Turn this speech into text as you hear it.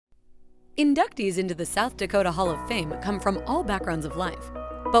Inductees into the South Dakota Hall of Fame come from all backgrounds of life,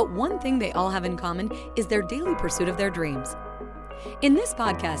 but one thing they all have in common is their daily pursuit of their dreams. In this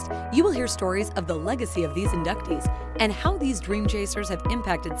podcast, you will hear stories of the legacy of these inductees and how these dream chasers have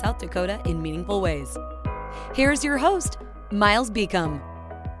impacted South Dakota in meaningful ways. Here's your host, Miles Beacom.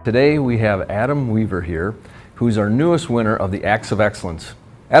 Today we have Adam Weaver here, who's our newest winner of the Acts of Excellence.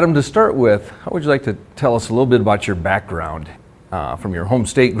 Adam, to start with, how would you like to tell us a little bit about your background from your home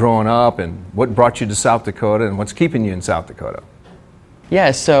state growing up and what brought you to South Dakota and what's keeping you in South Dakota?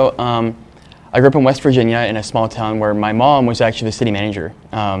 Yeah, so I grew up in West Virginia in a small town where my mom was actually the city manager.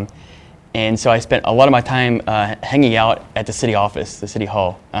 And so I spent a lot of my time hanging out at the city office, the city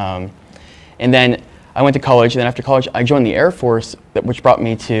hall. And then I went to college, and then after college I joined the Air Force, which brought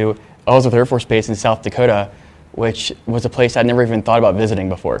me to Ellsworth Air Force Base in South Dakota, which was a place I'd never even thought about visiting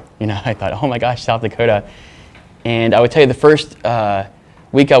before. You know, I thought, oh my gosh, South Dakota. And I would tell you the first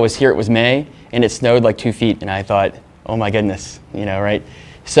week I was here, it was May, and it snowed like 2 feet, and I thought, oh my goodness, you know, right?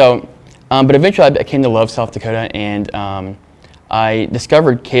 So, but eventually I came to love South Dakota, and I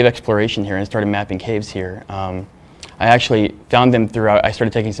discovered cave exploration here and started mapping caves here. I actually found them throughout, I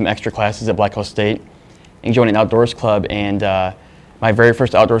started taking some extra classes at Black Hills State and joined an outdoors club, and my very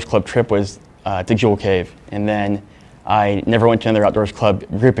first outdoors club trip was to Jewel Cave, and then I never went to another outdoors club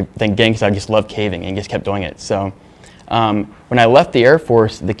group again because I just loved caving and just kept doing it. So when I left the Air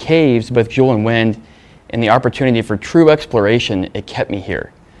Force, the caves, both Jewel and Wind, and the opportunity for true exploration, it kept me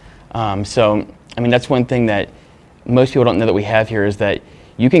here. So, I mean, that's one thing that most people don't know that we have here is that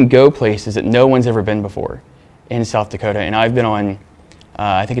you can go places that no one's ever been before in South Dakota. And I've been on,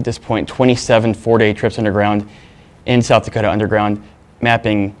 I think at this point, 27 four-day trips underground in South Dakota underground,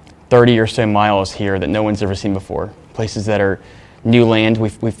 mapping 30 or so miles here that no one's ever seen before. Places that are new land.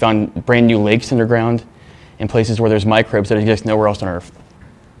 We've found brand new lakes underground and places where there's microbes that exist nowhere else on Earth.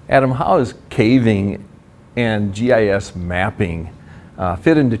 Adam, how is caving and GIS mapping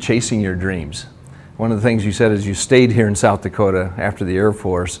fit into chasing your dreams? One of the things you said is you stayed here in South Dakota after the Air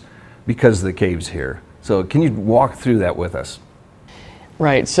Force because of the caves here. So can you walk through that with us?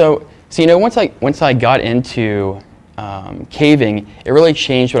 Right. So you know, once I got into caving, it really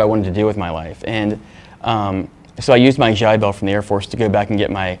changed what I wanted to do with my life. And so I used my GI Bill from the Air Force to go back and get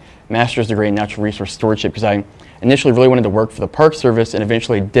my master's degree in natural resource stewardship because I initially really wanted to work for the Park Service and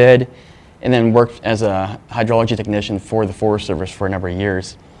eventually did, and then worked as a hydrology technician for the Forest Service for a number of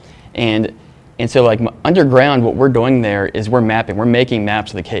years. And so like underground, what we're doing there is we're making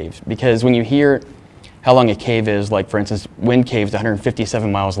maps of the caves, because when you hear how long a cave is, like for instance, Wind Cave is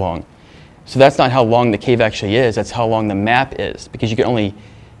 157 miles long. So that's not how long the cave actually is, that's how long the map is, because you can only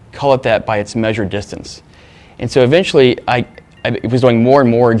call it that by its measured distance. And so eventually I was doing more and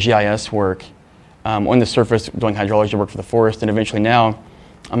more GIS work on the surface, doing hydrology work for the forest, and eventually now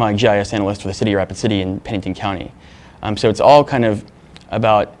I'm a GIS analyst for the city of Rapid City in Pennington County. So it's all kind of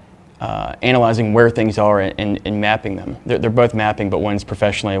about analyzing where things are and mapping them. They're both mapping, but one's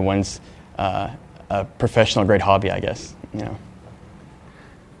professionally and one's a professional grade hobby, I guess. You know.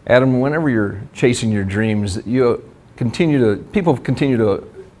 Adam, whenever you're chasing your dreams, people continue to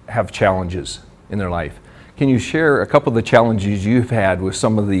have challenges in their life. Can you share a couple of the challenges you've had with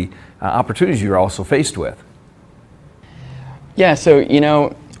some of the opportunities you're also faced with? Yeah, so you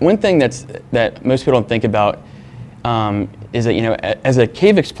know, one thing that most people don't think about is that, you know, as a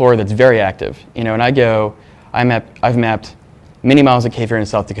cave explorer that's very active, you know, and I've mapped many miles of cave here in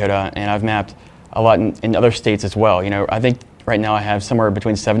South Dakota, and I've mapped a lot in other states as well. You know, I think right now I have somewhere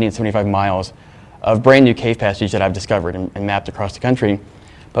between 70 and 75 miles of brand new cave passage that I've discovered and mapped across the country.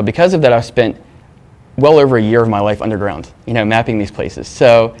 But because of that, I've spent well over a year of my life underground, you know, mapping these places.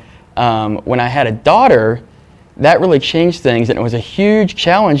 So when I had a daughter, that really changed things, and it was a huge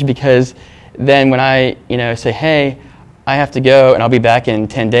challenge because then when I, you know, say, hey, I have to go and I'll be back in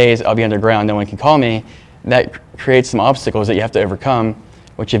 10 days, I'll be underground, no one can call me, that creates some obstacles that you have to overcome,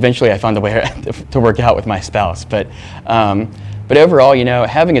 which eventually I found a way to work out with my spouse. But overall, you know,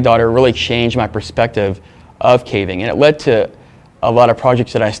 having a daughter really changed my perspective of caving, and it led to a lot of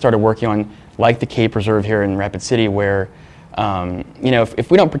projects that I started working on, like the Cave Preserve here in Rapid City, where, you know, if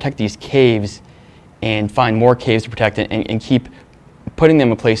we don't protect these caves and find more caves to protect and keep putting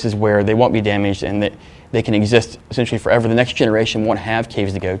them in places where they won't be damaged and that they can exist essentially forever, the next generation won't have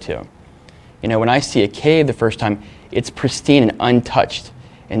caves to go to. You know, when I see a cave the first time, it's pristine and untouched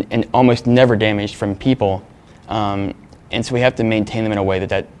and almost never damaged from people. And so we have to maintain them in a way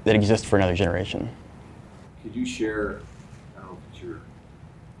that exists for another generation. Could you share, I don't know if it's your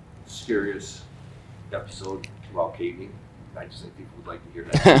scariest episode about caving? I just think people would like to hear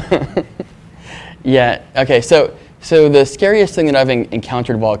that. Yeah, okay, so the scariest thing that I've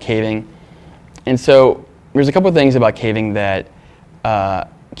encountered while caving And so there's a couple of things about caving that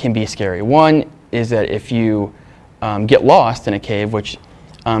can be scary. One is that if you get lost in a cave, which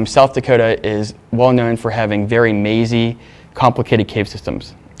South Dakota is well known for having very mazy, complicated cave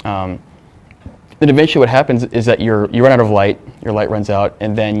systems. Then eventually what happens is that you run out of light, your light runs out,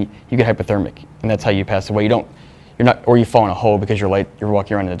 and then you get hypothermic, and that's how you pass away. Or you fall in a hole because you're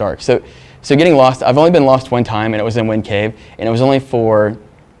walking around in the dark. So getting lost, I've only been lost one time, and it was in Wind Cave, and it was only for,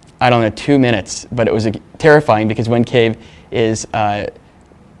 2 minutes, but it was terrifying because Wind Cave is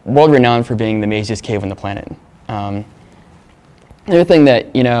world-renowned for being the maziest cave on the planet. Another thing that,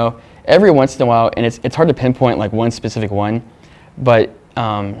 every once in a while, and it's hard to pinpoint like one specific one, but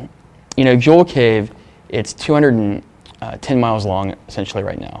Jewel Cave, it's 210 miles long essentially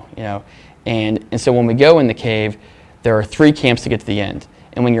right now, and so when we go in the cave, there are 3 camps to get to the end.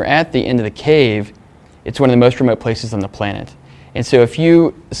 And when you're at the end of the cave, it's one of the most remote places on the planet. And so if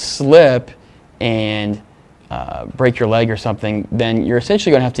you slip and break your leg or something, then you're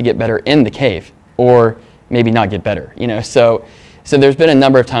essentially going to have to get better in the cave, or maybe not get better. So there's been a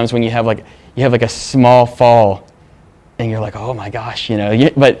number of times when you have a small fall, and you're like, oh my gosh,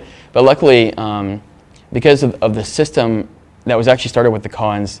 But luckily, because of the system that was actually started with the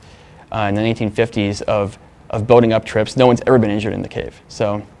Khans in the 1950s of building up trips, no one's ever been injured in the cave.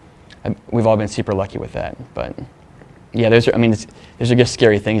 So we've all been super lucky with that. But yeah, those are just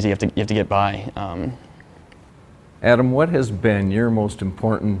scary things that you have to get by. Adam, what has been your most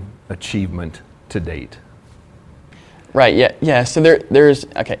important achievement to date? Right. Yeah. So So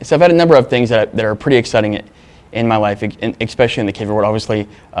I've had a number of things that are pretty exciting in my life, especially in the cave world. Obviously,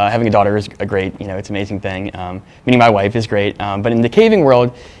 having a daughter is a great, it's an amazing thing. Meeting my wife is great. But in the caving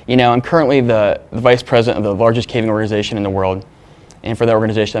world, I'm currently the vice president of the largest caving organization in the world. And for that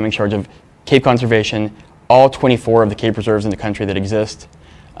organization, I'm in charge of cave conservation, all 24 of the cave preserves in the country that exist,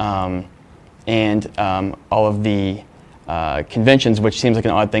 and all of the conventions, which seems like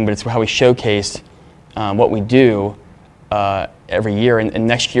an odd thing, but it's how we showcase what we do every year. And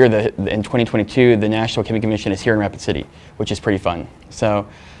next year, in 2022, the National Caving Convention is here in Rapid City, which is pretty fun. So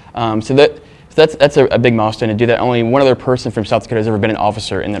that's a big milestone to do that. Only one other person from South Dakota has ever been an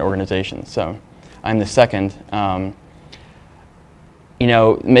officer in that organization. So I'm the second.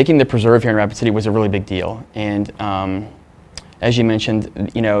 Making the preserve here in Rapid City was a really big deal. And as you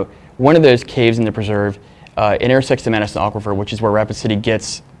mentioned, one of those caves in the preserve, it intersects the Madison Aquifer, which is where Rapid City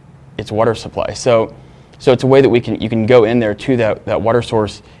gets its water supply. So it's a way that you can go in there to that water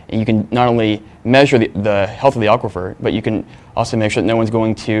source, and you can not only measure the health of the aquifer, but you can also make sure that no one's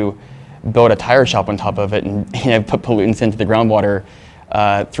going to build a tire shop on top of it and put pollutants into the groundwater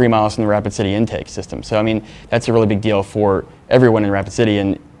 3 miles from the Rapid City intake system. So that's a really big deal for everyone in Rapid City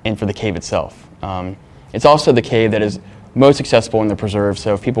and for the cave itself. It's also the cave that is most accessible in the preserve.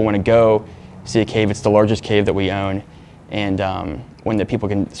 So if people want to go see a cave, it's the largest cave that we own, and one that people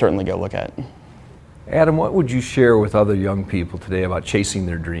can certainly go look at. Adam, what would you share with other young people today about chasing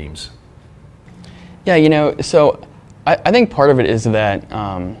their dreams? Yeah, so I think part of it is that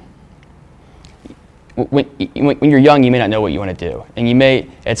when you're young, you may not know what you want to do. And you may,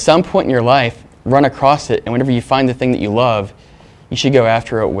 at some point in your life, run across it, and whenever you find the thing that you love, you should go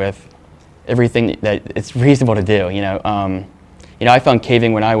after it with everything that it's reasonable to do. I found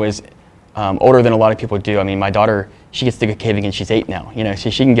caving when I was older than a lot of people do. My daughter, she gets to go caving and she's 8 now, so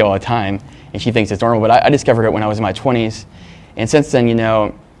she can go all the time and she thinks it's normal. But I discovered it when I was in my 20s. And since then,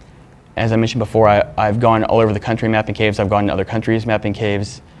 as I mentioned before, I've gone all over the country mapping caves. I've gone to other countries mapping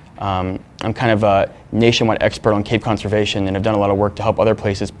caves. I'm kind of a nationwide expert on cave conservation, and I've done a lot of work to help other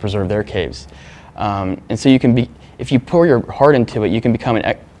places preserve their caves. And so if you pour your heart into it, you can become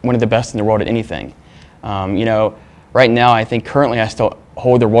one of the best in the world at anything. Right now, I think currently I still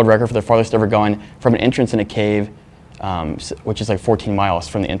hold the world record for the farthest ever gone from an entrance in a cave, which is like 14 miles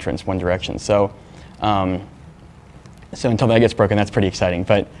from the entrance one direction. So until that gets broken, that's pretty exciting.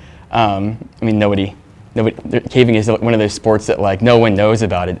 But nobody, caving is one of those sports that no one knows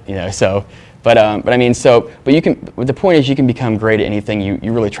about it, So, but you can. The point is, you can become great at anything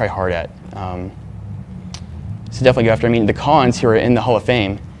you really try hard at. So definitely go after. The Khans who are in the Hall of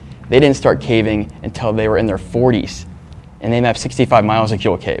Fame, they didn't start caving until they were in their 40s, and they mapped 65 miles of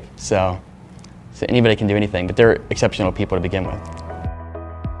Jewel Cave. So anybody can do anything, but they're exceptional people to begin with.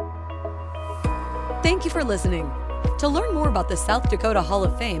 Thank you for listening. To learn more about the South Dakota Hall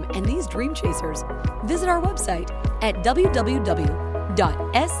of Fame and these dream chasers, visit our website at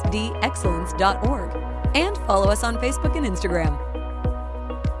www.sdexcellence.org and follow us on Facebook and Instagram.